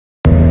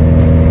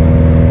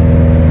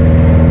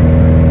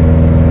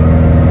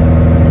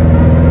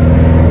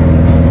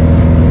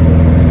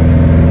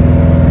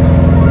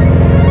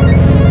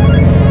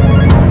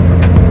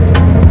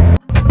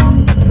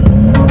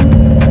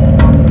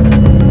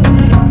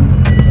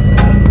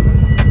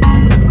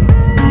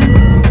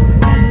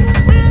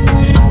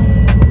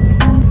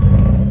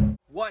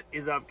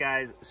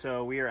guys?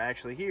 So we are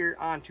actually here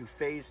on to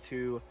phase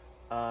 2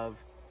 of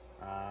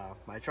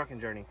my trucking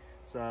journey.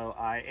 So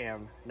I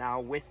am now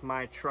with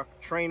my truck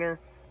trainer.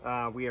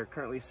 We are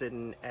currently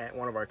sitting at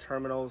one of our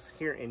terminals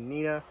here in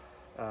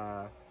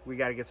Neenah. We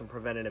got to get some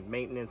preventative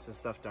maintenance and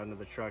stuff done to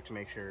the truck to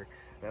make sure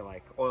that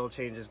like oil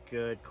change is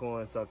good,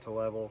 coolant's up to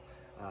level,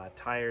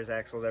 tires,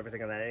 axles,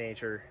 everything of that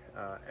nature,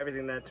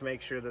 everything that to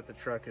make sure that the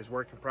truck is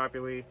working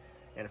properly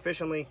and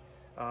efficiently.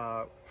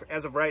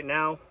 As of right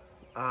now,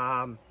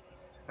 I'm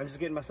just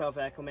getting myself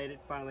acclimated.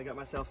 Finally got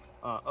myself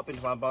up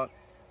into my bunk.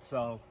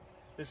 So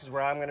this is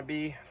where I'm gonna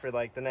be for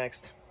like the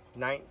next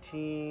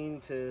 19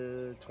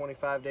 to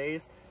 25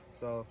 days.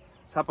 So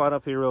let's hop on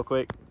up here real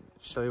quick,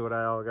 show you what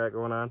I all got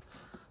going on.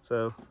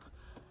 So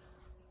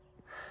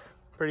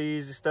pretty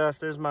easy stuff.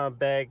 There's my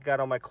bag, got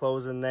all my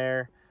clothes in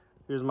there.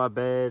 Here's my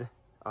bed,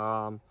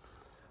 hard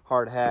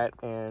hat,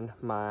 and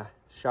my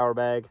shower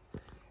bag.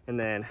 And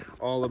then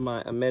all of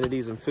my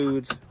amenities and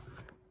foods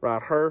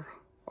right here,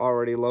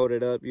 already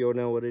loaded up. You'll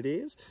know what it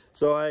is.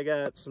 So I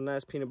got some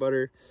nice peanut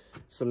butter,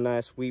 some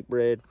nice wheat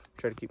bread,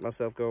 try to keep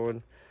myself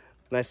going.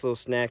 Nice little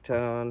snack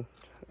time,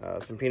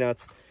 some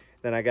peanuts.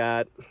 Then I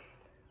got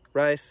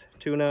rice,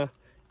 tuna,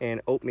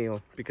 and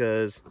oatmeal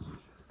because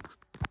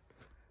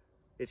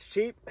it's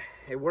cheap,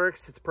 it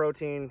works, it's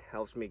protein,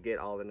 helps me get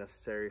all the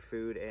necessary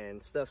food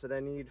and stuff that I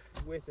need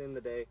within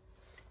the day.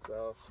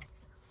 So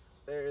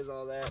there is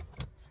all that.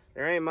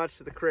 There ain't much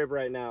to the crib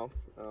right now,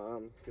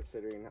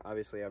 considering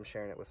obviously I'm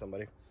sharing it with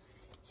somebody.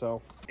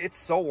 So it's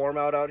so warm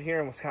out here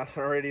in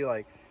Wisconsin already.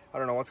 Like, I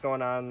don't know what's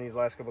going on these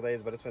last couple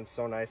days, but it's been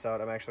so nice out.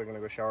 I'm actually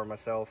gonna go shower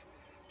myself,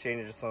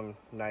 change into some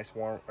nice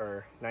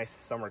nice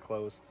summer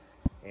clothes,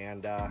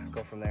 and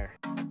go from there.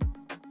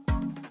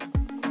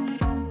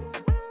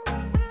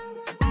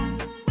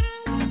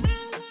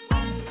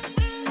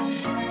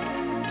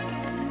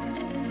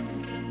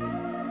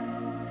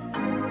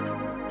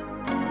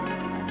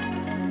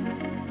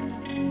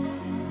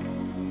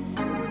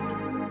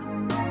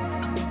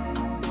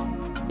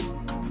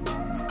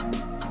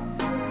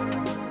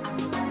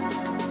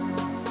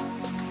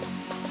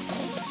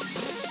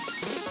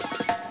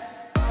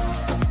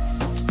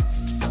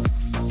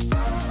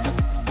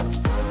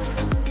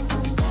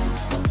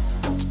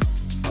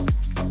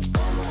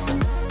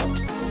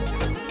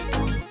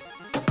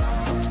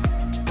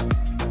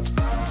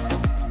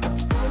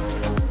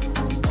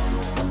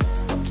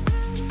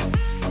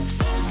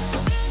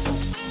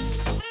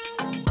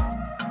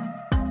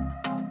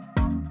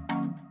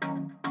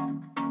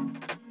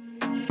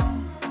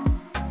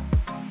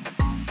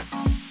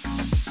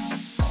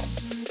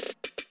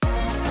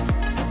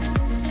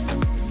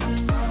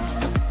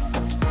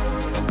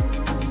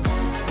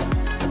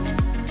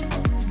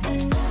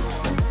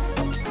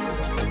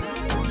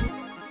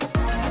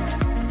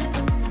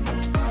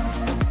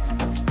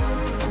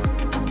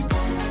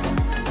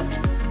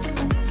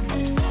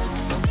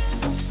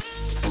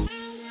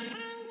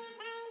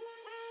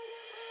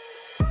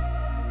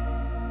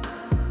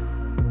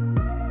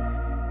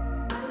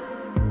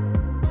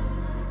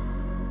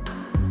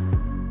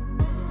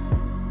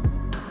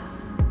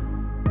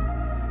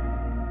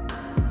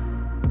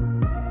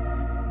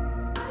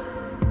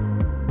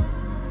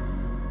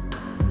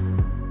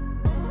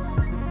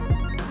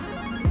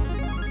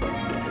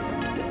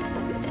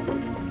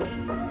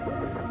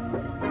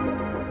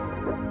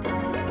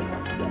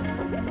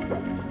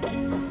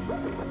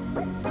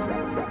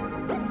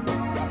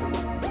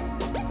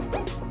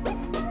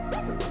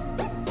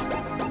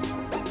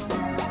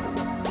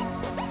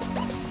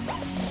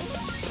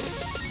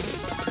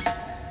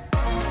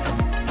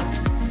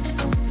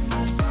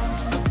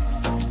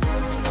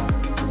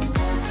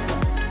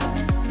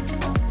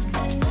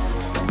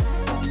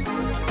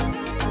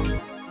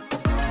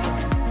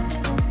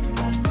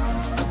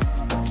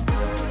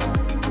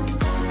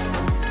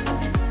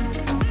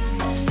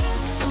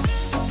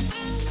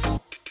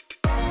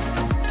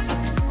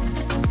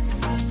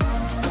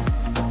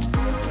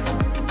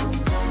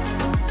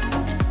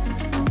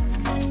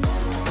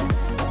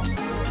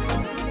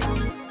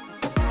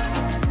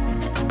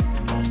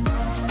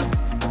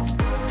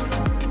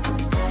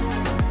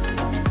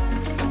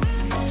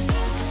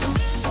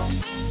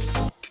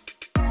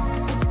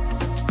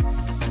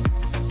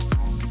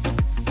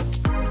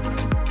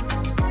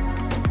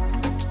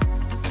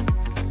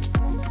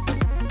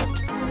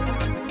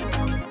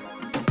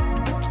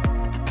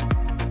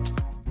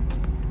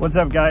 What's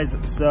up, guys?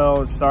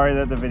 So sorry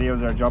that the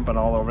videos are jumping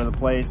all over the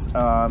place.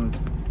 I'm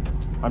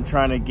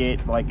trying to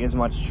get like as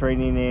much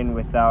training in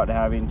without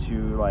having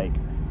to like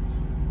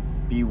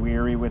be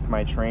weary with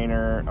my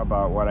trainer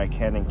about what I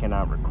can and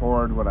cannot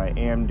record, what I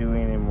am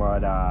doing, and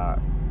what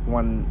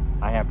when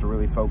I have to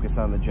really focus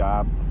on the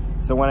job.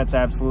 So when it's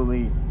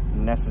absolutely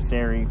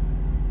necessary,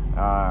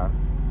 I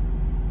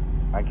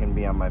can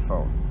be on my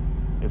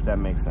phone, if that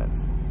makes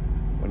sense.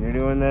 When you're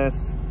doing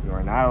this, you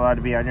are not allowed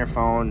to be on your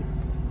phone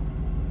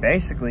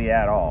basically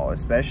at all,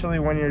 especially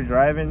when you're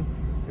driving.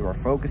 You are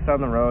focused on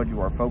the road, you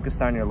are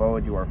focused on your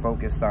load, you are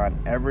focused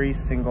on every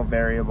single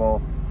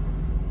variable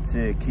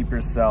to keep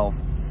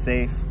yourself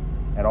safe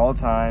at all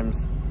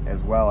times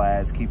as well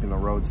as keeping the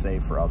road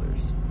safe for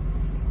others.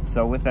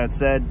 So with that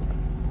said,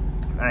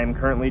 I'm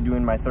currently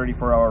doing my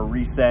 34-hour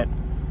reset.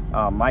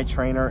 My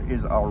trainer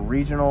is a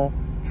regional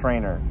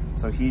trainer.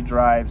 So he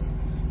drives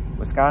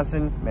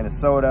Wisconsin,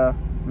 Minnesota,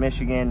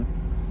 Michigan,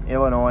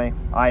 Illinois,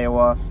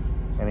 Iowa,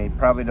 and he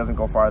probably doesn't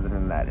go farther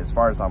than that as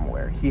far as I'm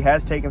aware. He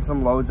has taken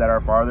some loads that are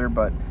farther,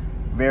 but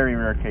very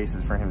rare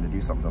cases for him to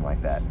do something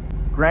like that.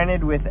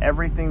 Granted, with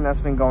everything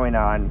that's been going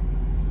on,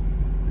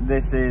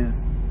 this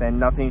has been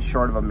nothing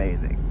short of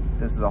amazing.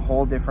 This is a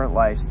whole different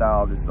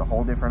lifestyle. This is a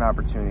whole different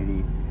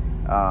opportunity.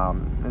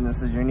 And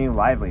this is your new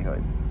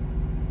livelihood.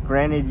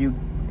 Granted, you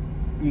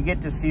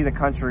get to see the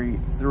country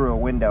through a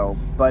window,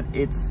 but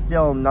it's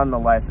still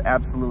nonetheless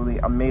absolutely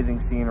amazing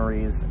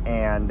sceneries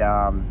and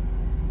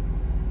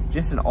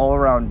just an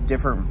all-around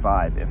different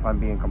vibe, if I'm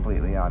being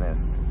completely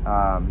honest.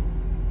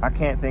 I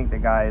can't thank the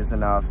guys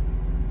enough.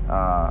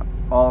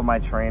 All of my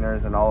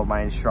trainers and all of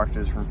my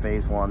instructors from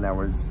phase 1 that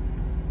was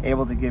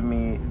able to give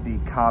me the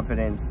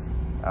confidence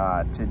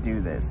to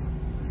do this.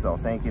 So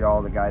thank you to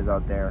all the guys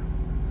out there.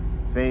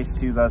 Phase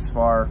 2 thus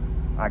far,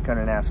 I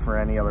couldn't ask for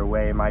any other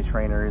way. My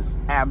trainer is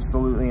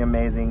absolutely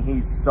amazing.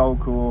 He's so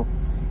cool.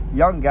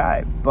 Young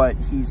guy, but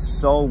he's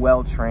so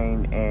well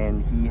trained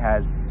and he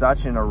has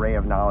such an array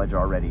of knowledge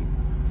already.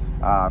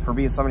 For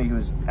being somebody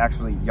who's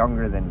actually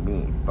younger than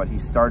me, but he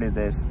started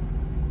this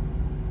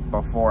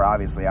before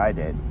obviously I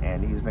did,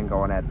 and he's been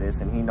going at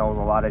this, and he knows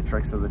a lot of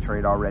tricks of the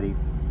trade already,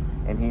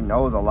 and he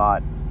knows a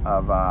lot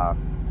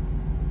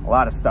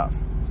of stuff.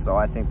 So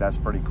I think that's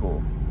pretty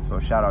cool. So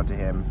shout out to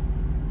him.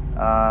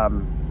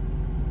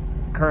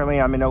 Currently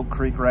I'm in Oak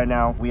Creek right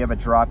now. We have a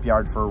drop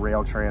yard for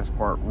Roehl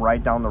Transport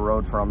right down the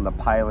road from the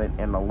Pilot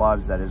and the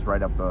Loves. That is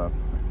right up the,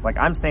 like,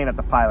 I'm staying at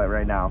the Pilot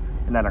right now,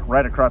 and then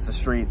right across the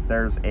street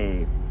there's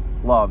a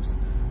Loves.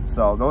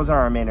 So those are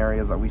our main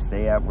areas that we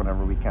stay at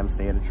whenever we can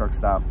stay at a truck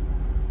stop,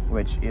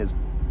 which is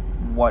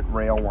what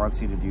Roehl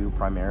wants you to do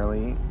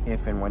primarily,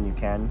 if and when you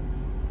can.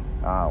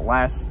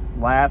 Last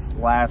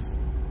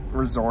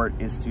resort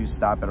is to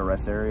stop at a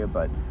rest area,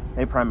 but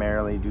they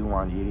primarily do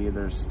want you to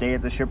either stay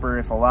at the shipper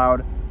if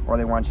allowed, or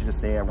they want you to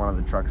stay at one of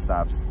the truck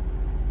stops.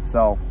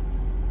 So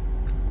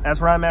that's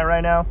where I'm at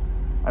right now.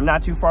 I'm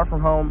not too far from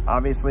home.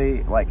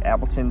 Obviously, like,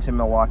 Appleton to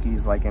Milwaukee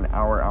is like an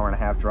hour, hour and a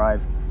half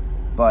drive,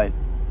 but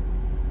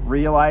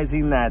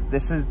realizing that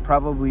this is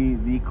probably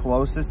the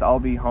closest I'll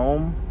be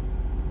home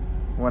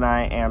when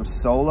I am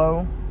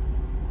solo,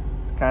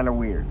 it's kind of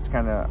weird. It's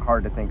kind of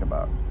hard to think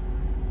about.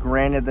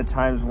 Granted, the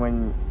times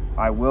when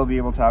I will be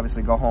able to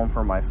obviously go home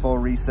for my full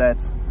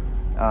resets,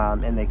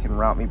 and they can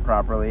route me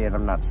properly and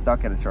I'm not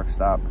stuck at a truck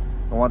stop.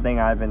 The one thing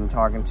I've been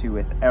talking to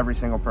with every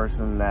single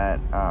person that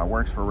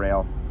works for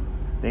Roehl,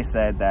 they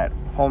said that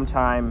home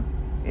time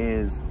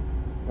is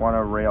one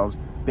of Roehl's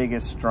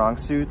biggest strong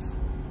suits.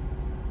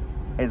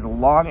 As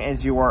long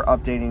as you are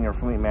updating your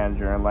fleet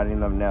manager and letting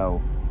them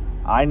know,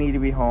 I need to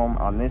be home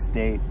on this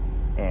date,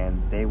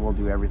 and they will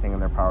do everything in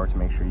their power to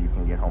make sure you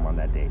can get home on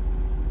that date.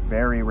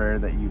 Very rare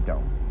that you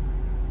don't.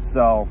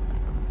 So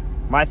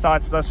my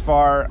thoughts thus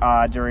far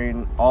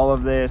during all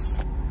of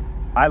this,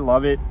 I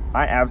love it.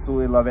 I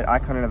absolutely love it. I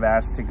couldn't have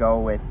asked to go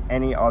with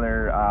any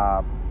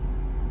other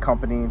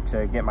company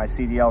to get my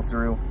CDL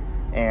through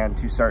and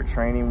to start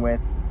training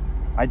with.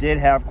 I did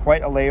have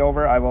quite a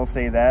layover, I will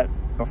say that,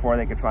 before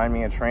they could find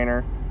me a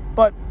trainer,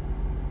 but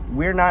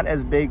we're not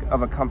as big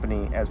of a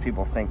company as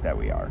people think that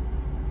we are.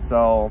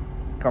 So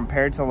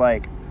compared to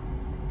like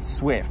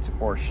Swift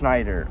or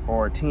Schneider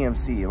or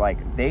TMC,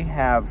 like, they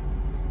have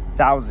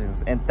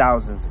thousands and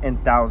thousands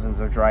and thousands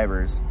of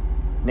drivers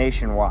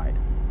nationwide.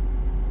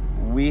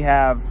 We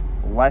have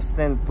less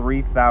than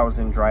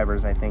 3,000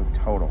 drivers, I think,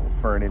 total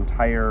for an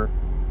entire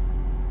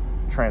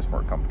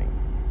transport company.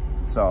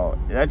 So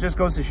that just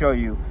goes to show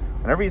you,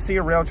 whenever you see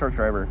a rail truck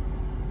driver,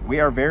 we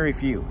are very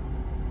few.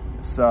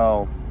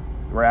 So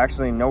we're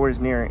actually nowhere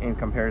near in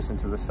comparison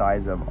to the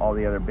size of all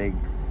the other big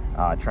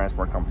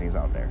transport companies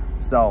out there.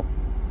 So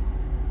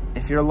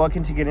if you're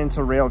looking to get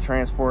into Roehl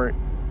Transport,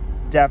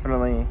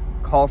 definitely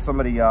call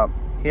somebody up,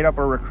 hit up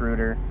a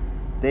recruiter.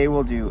 They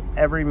will do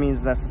every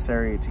means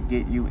necessary to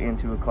get you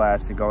into a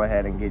class to go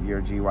ahead and get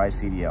your GY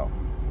CDL.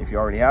 If you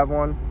already have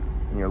one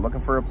and you're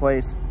looking for a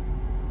place,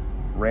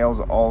 Roehl's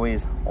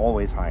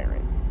always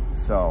hiring.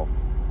 So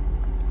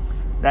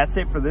that's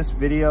it for this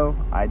video.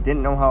 I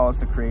didn't know how else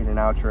to create an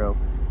outro,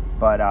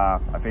 but I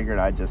figured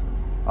I'd just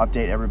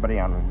update everybody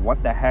on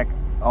what the heck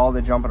all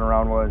the jumping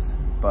around was.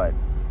 But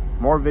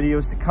more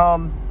videos to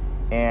come,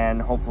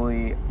 and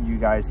hopefully you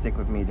guys stick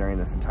with me during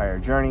this entire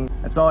journey.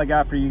 That's all I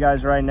got for you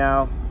guys right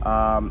now.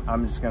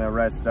 I'm just gonna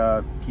rest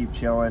up, keep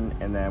chilling,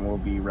 and then we'll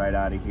be right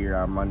out of here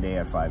on Monday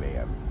at 5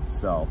 a.m.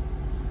 So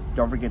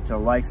don't forget to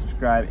like,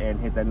 subscribe, and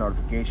hit that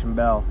notification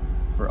bell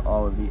for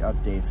all of the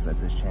updates that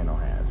this channel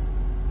has.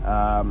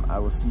 I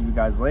will see you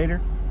guys later.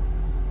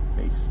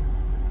 Peace.